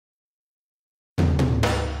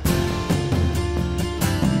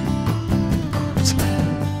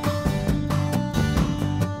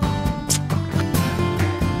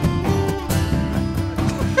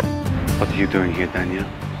doing here, Danielle?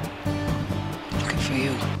 Looking for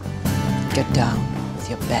you. Get down with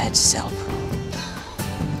your bad self.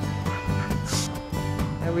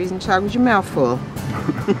 No reason to talk with your mouth full.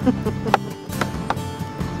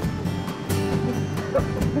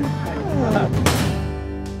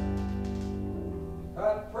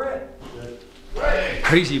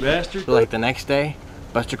 Crazy bastard. Like the next day,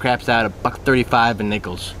 Buster craps out $1.35 in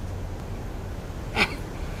nickels.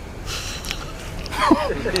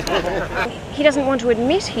 He doesn't want to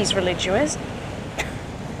admit he's religious.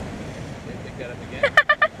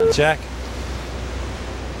 Jack,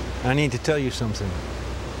 I need to tell you something.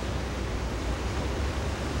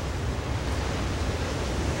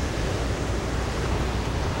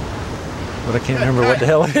 But I can't remember what the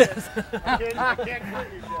hell it is.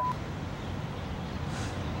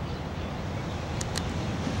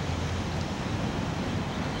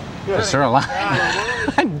 Is there a line?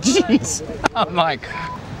 Jeez. I'm like,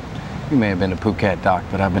 you may have been to Phuket, Doc,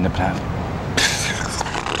 but I've been to Platt.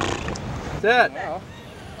 That's it.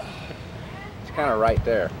 It's kind of right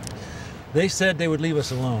there. They said they would leave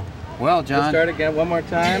us alone. Well, John. Let's start again one more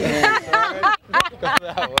time. And go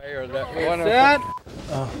that way or that way. That's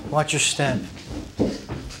it. Watch your step.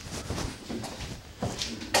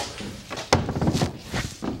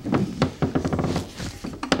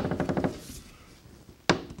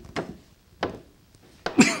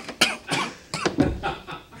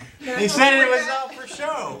 He said it was all for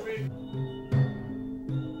show.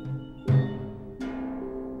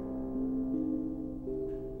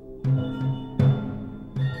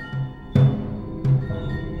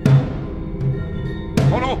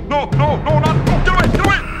 Oh, no, not, do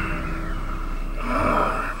it!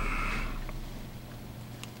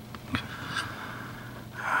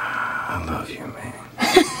 I love you, man.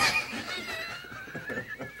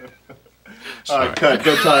 All right, cut.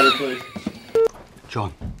 Go Tyler, please.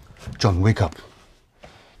 John, wake up.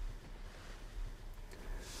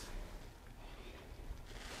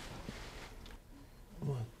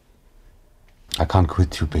 I can't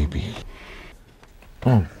quit you, baby.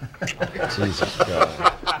 Jesus Christ.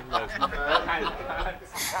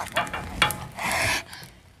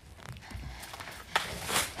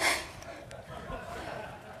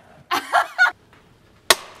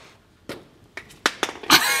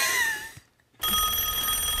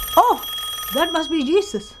 Oh, that must be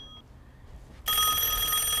Jesus.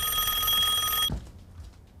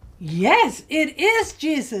 Yes, it is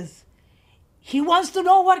Jesus. He wants to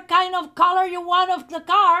know what kind of color you want of the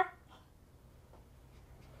car.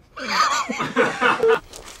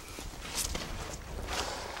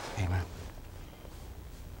 Hey, man.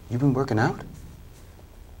 You been working out?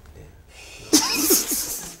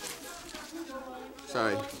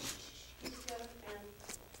 Sorry.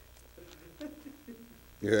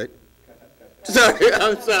 You right? Sorry,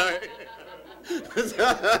 I'm sorry.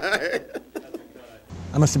 Sorry.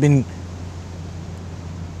 I must have been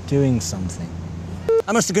doing something.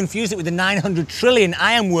 I must have confused it with the 900 trillion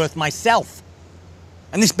I am worth myself.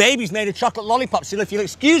 And this baby's made of chocolate lollipops, so if you'll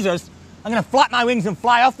excuse us, I'm going to flap my wings and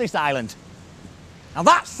fly off this island. Now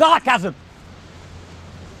that's sarcasm.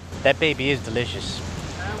 That baby is delicious.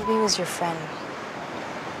 He was your friend.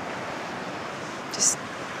 Just...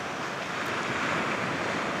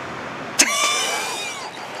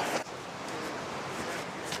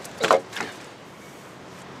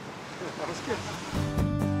 That was good.